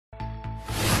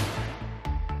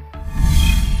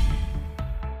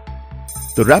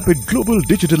The rapid global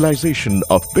digitalization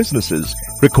of businesses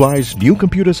requires new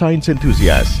computer science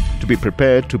enthusiasts to be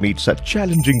prepared to meet such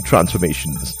challenging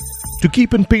transformations. To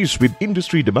keep in pace with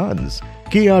industry demands,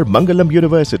 KR Mangalam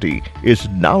University is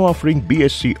now offering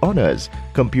B.Sc Honours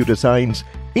Computer Science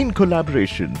in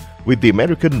collaboration with the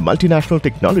American multinational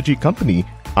technology company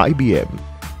IBM.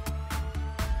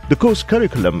 The course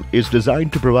curriculum is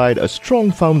designed to provide a strong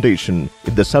foundation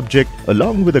in the subject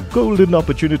along with a golden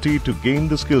opportunity to gain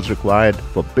the skills required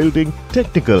for building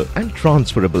technical and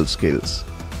transferable skills.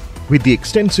 With the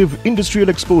extensive industrial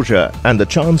exposure and the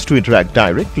chance to interact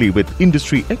directly with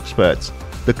industry experts,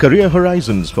 the career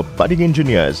horizons for budding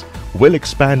engineers will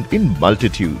expand in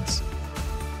multitudes.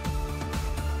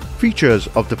 Features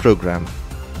of the program: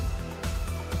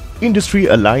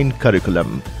 industry-aligned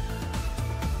curriculum,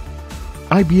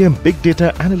 IBM Big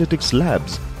Data Analytics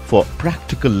Labs for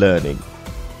practical learning,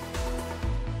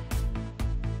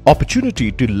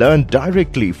 opportunity to learn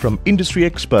directly from industry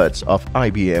experts of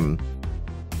IBM,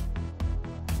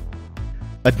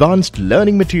 advanced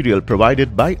learning material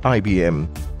provided by IBM,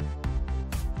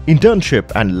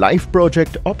 internship and life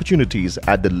project opportunities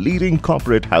at the leading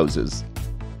corporate houses,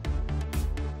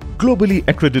 globally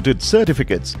accredited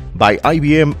certificates by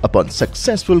IBM upon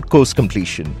successful course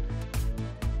completion,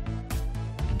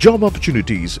 job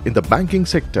opportunities in the banking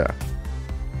sector,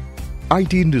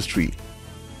 IT industry,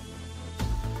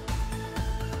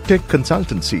 tech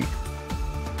consultancy,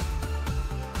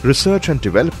 research and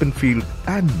development field,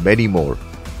 and many more.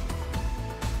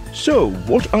 So,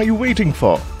 what are you waiting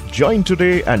for? Join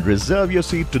today and reserve your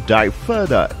seat to dive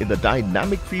further in the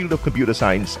dynamic field of computer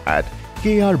science at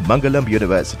KR Mangalam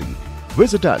University.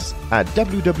 Visit us at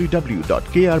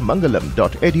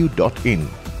www.krmangalam.edu.in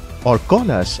or call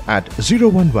us at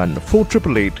 011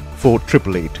 488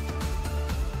 4888.